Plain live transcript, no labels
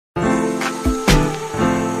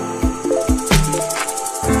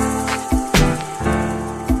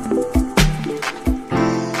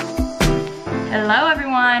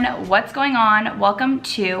what's going on? Welcome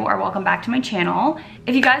back to my channel.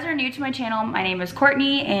 If you guys are new to my channel, my name is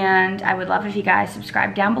Courtney and I would love if you guys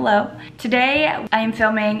subscribe down below. Today I am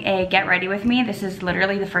filming a get ready with me. This is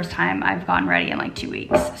literally the first time I've gotten ready in like 2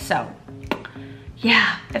 weeks. So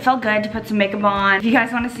yeah, it felt good to put some makeup on. If you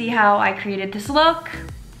guys want to see how I created this look,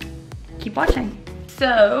 keep watching.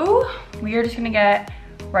 So we are just gonna get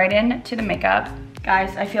right into the makeup.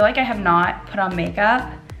 Guys, I feel like I have not put on makeup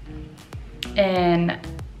in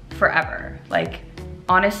forever. Like,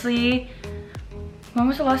 honestly, when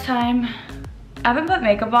was the last time? I haven't put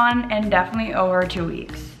makeup on in definitely over 2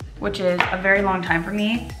 weeks, which is a very long time for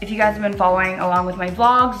me. If you guys have been following along with my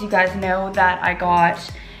vlogs, you guys know that I got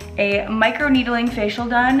a micro needling facial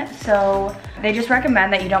done. So they just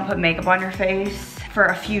recommend that you don't put makeup on your face for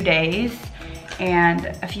a few days, and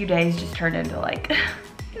a few days just turned into like,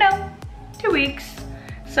 2 weeks.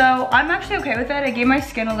 So I'm actually okay with it. I gave my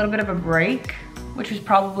skin a little bit of a break, which was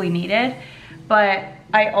probably needed. But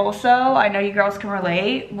I know you girls can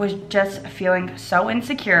relate, was just feeling so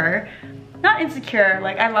insecure. Not insecure,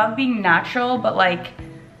 like I love being natural, but like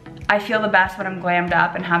I feel the best when I'm glammed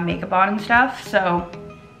up and have makeup on and stuff. So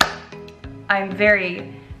I'm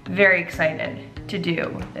very, very excited to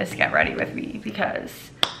do this get ready with me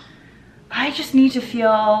because I just need to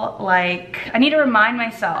feel like, I need to remind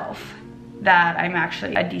myself that I'm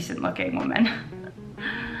actually a decent looking woman.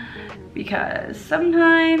 Because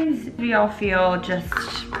sometimes we all feel just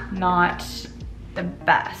not the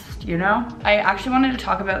best, you know? I actually wanted to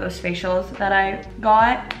talk about those facials that I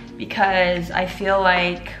got because I feel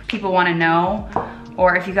like people want to know,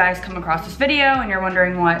 or if you guys come across this video and you're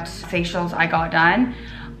wondering what facials I got done,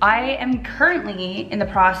 I am currently in the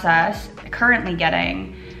process,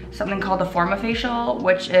 getting something called a facial,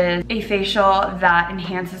 which is a facial that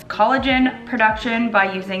enhances collagen production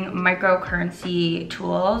by using microcurrency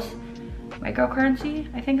tools.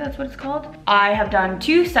 Microcurrency, I think that's what it's called. I have done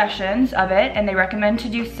 2 sessions of it and they recommend to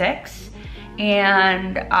do 6.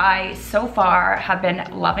 And I, so far, have been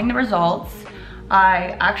loving the results.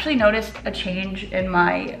 I actually noticed a change in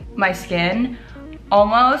my skin,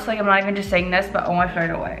 almost, like I'm not even just saying this, but almost right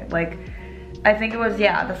away. Like, I think it was,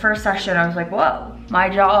 yeah, the first session I was like, whoa, my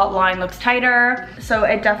jawline looks tighter. So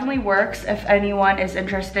it definitely works if anyone is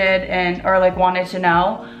interested in, or like wanted to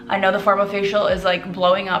know. I know the facial is like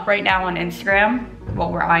blowing up right now on Instagram.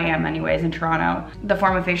 Well, where I am anyways, in Toronto. The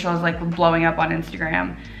facial is like blowing up on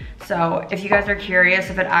Instagram. So if you guys are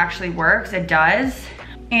curious if it actually works, it does.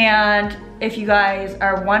 And if you guys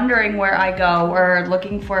are wondering where I go or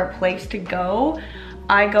looking for a place to go,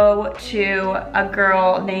 I go to a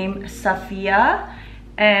girl named Safia,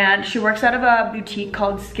 and she works out of a boutique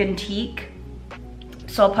called Skintique.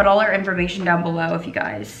 So I'll put all her information down below if you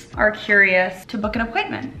guys are curious to book an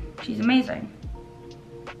appointment. She's amazing.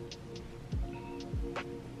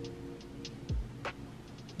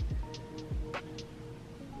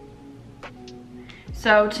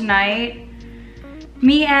 So tonight,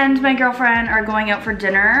 me and my girlfriend are going out for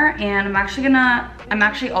dinner, and I'm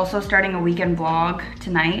actually also starting a weekend vlog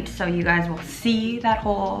tonight, so you guys will see that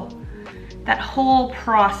whole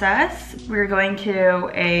process. We're going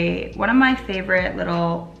to one of my favorite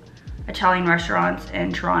little Italian restaurants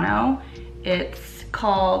in Toronto. It's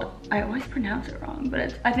called, I always pronounce it wrong,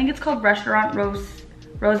 but I think it's called Restaurant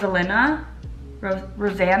Rosina,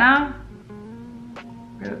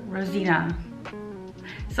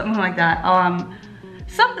 something like that.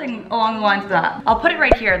 Something along the lines of that. I'll put it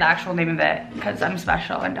right here, the actual name of it, because I'm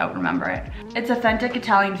special and don't remember it. It's authentic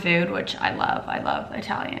Italian food, which I love. I love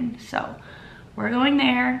Italian, so we're going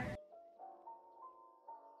there.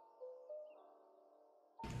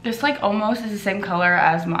 This like almost is the same color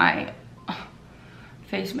as my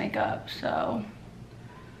face makeup, so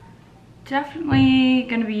definitely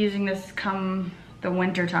gonna be using this come the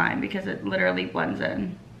winter time because it literally blends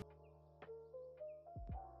in.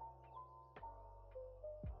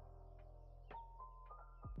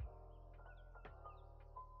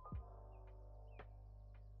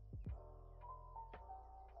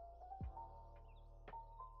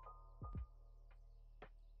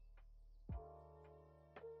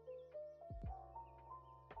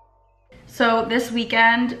 So this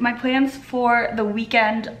weekend, my plans for the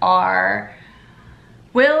weekend are,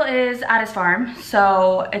 Will is at his farm,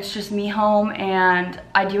 so it's just me home, and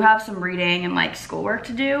I do have some reading and like schoolwork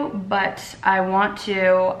to do, but I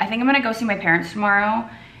think I'm gonna go see my parents tomorrow,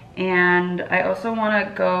 and I also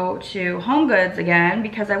wanna go to Home Goods again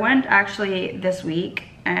because I went actually this week,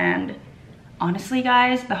 and honestly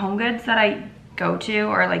guys, the Home Goods that I go to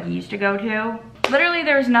or like used to go to, literally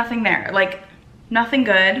there's nothing there. Like, nothing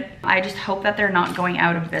good. I just hope that they're not going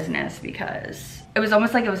out of business because it was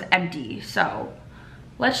almost like it was empty. So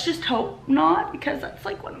Let's just hope not, because that's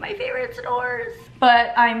like one of my favorite stores.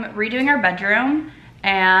 But I'm redoing our bedroom,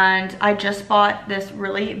 and I just bought this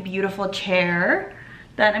really beautiful chair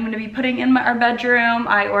that I'm gonna be putting in our bedroom.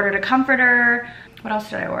 I ordered a comforter. What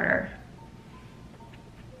else did I order?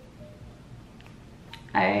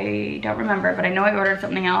 I don't remember, but I know I ordered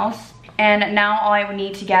something else. And now all I would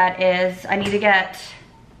need to get is, I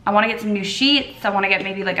wanna get some new sheets. I wanna get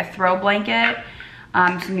maybe like a throw blanket,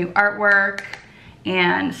 some new artwork,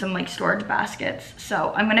 and some like storage baskets.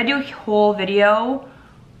 So I'm gonna do a whole video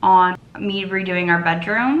on me redoing our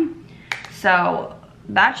bedroom. So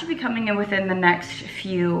that should be coming in within the next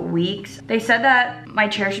few weeks. They said that my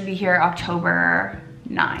chair should be here October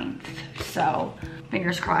 9th. So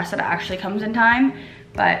fingers crossed that it actually comes in time,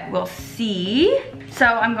 but we'll see. So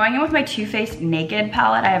I'm going in with my Too Faced Naked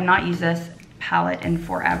palette. I have not used this palette in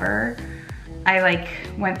forever. I like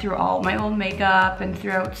went through all my old makeup and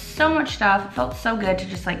threw out so much stuff. It felt so good to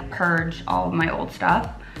just like purge all of my old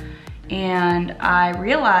stuff. And I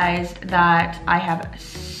realized that I have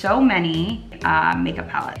so many makeup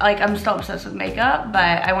palettes. Like, I'm still obsessed with makeup,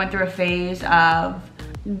 but I went through a phase of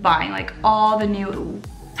buying like all the new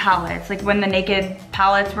palettes. Like when the Naked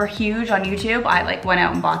palettes were huge on YouTube, I like went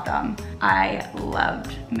out and bought them. I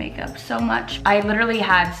loved makeup so much. I literally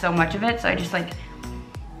had so much of it, so I just like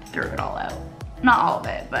threw it all out. Not all of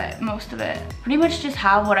it, but most of it. Pretty much just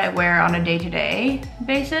have what I wear on a day-to-day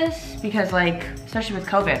basis, because like, especially with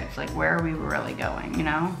COVID, it's like, where are we really going, you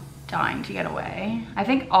know? Dying to get away. I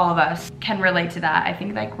think all of us can relate to that. I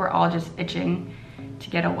think like we're all just itching to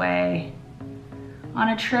get away on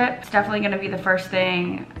a trip. It's definitely gonna be the first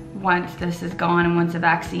thing once this is gone and once a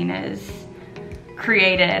vaccine is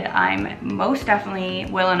created. I'm most definitely,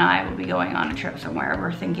 Will and I will be going on a trip somewhere.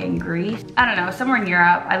 We're thinking Greece. I don't know, somewhere in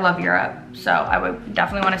Europe. I love Europe. So I would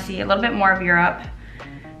definitely want to see a little bit more of Europe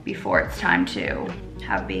before it's time to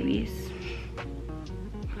have babies,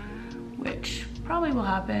 which probably will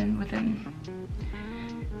happen within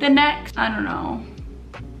the next, I don't know.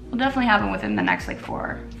 Will definitely happen within the next like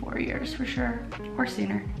four years for sure, or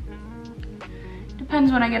sooner.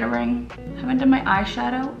 Depends when I get a ring. Haven't done my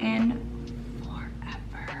eyeshadow in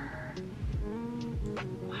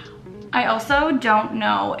I also don't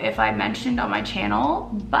know if I mentioned on my channel,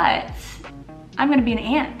 but I'm gonna be an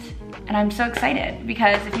aunt, and I'm so excited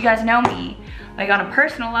because if you guys know me, like on a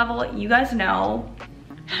personal level, you guys know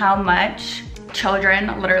how much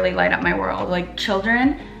children literally light up my world. Like,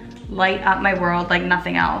 children light up my world like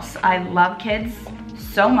nothing else. I love kids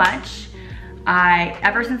so much.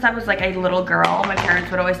 Ever since I was like a little girl, my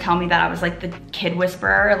parents would always tell me that I was like the kid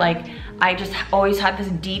whisperer. Like, I just always had this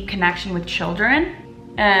deep connection with children.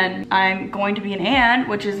 And I'm going to be an aunt,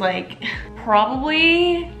 which is like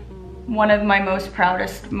probably one of my most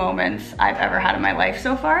proudest moments I've ever had in my life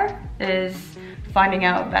so far, is finding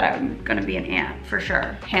out that I'm gonna be an aunt for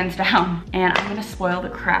sure, hands down. And I'm gonna spoil the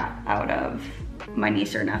crap out of my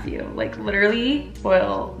niece or nephew, like literally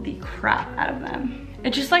spoil the crap out of them.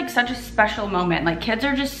 It's just like such a special moment. Like, kids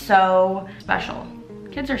are just so special.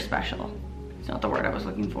 Kids are special. It's not the word I was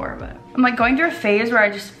looking for, but I'm like going through a phase where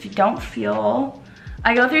I just don't feel,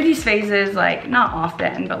 I go through these phases, like not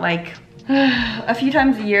often, but like a few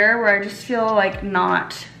times a year, where I just feel like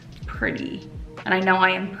not pretty. And I know I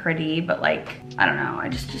am pretty, but like, I don't know, I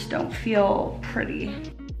just don't feel pretty.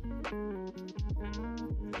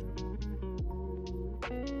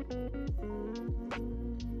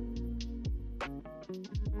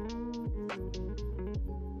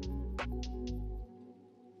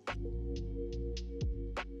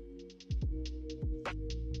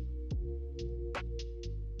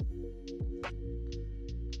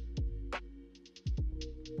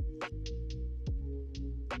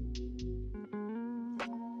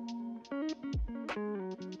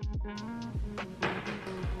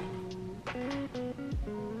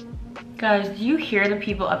 Guys, do you hear the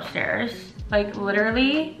people upstairs? Like,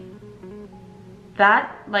 literally,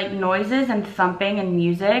 that like noises and thumping and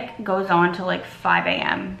music goes on till like 5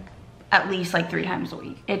 a.m. at least like 3 times a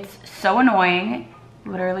week. It's so annoying.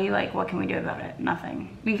 Literally, like, what can we do about it?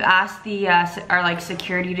 Nothing. We've asked our like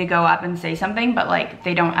security to go up and say something, but like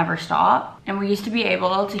they don't ever stop. And we used to be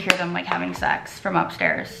able to hear them like having sex from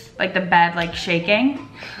upstairs, like the bed like shaking.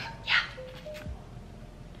 Yeah,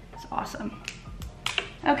 it's awesome.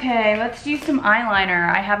 Okay, let's do some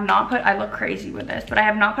eyeliner. I look crazy with this, but I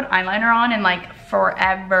have not put eyeliner on in like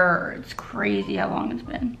forever. It's crazy how long it's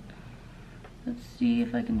been. Let's see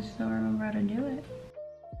if I can still remember how to do it.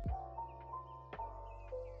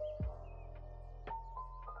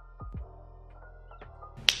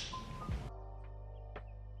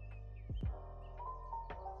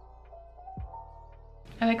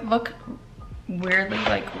 I like look weirdly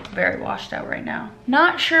like very washed out right now.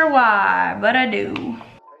 Not sure why, but I do.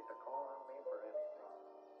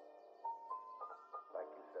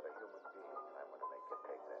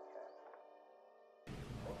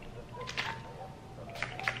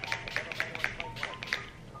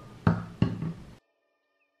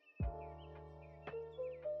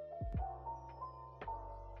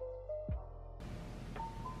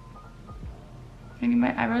 Getting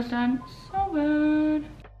my eyebrows done so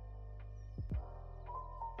good.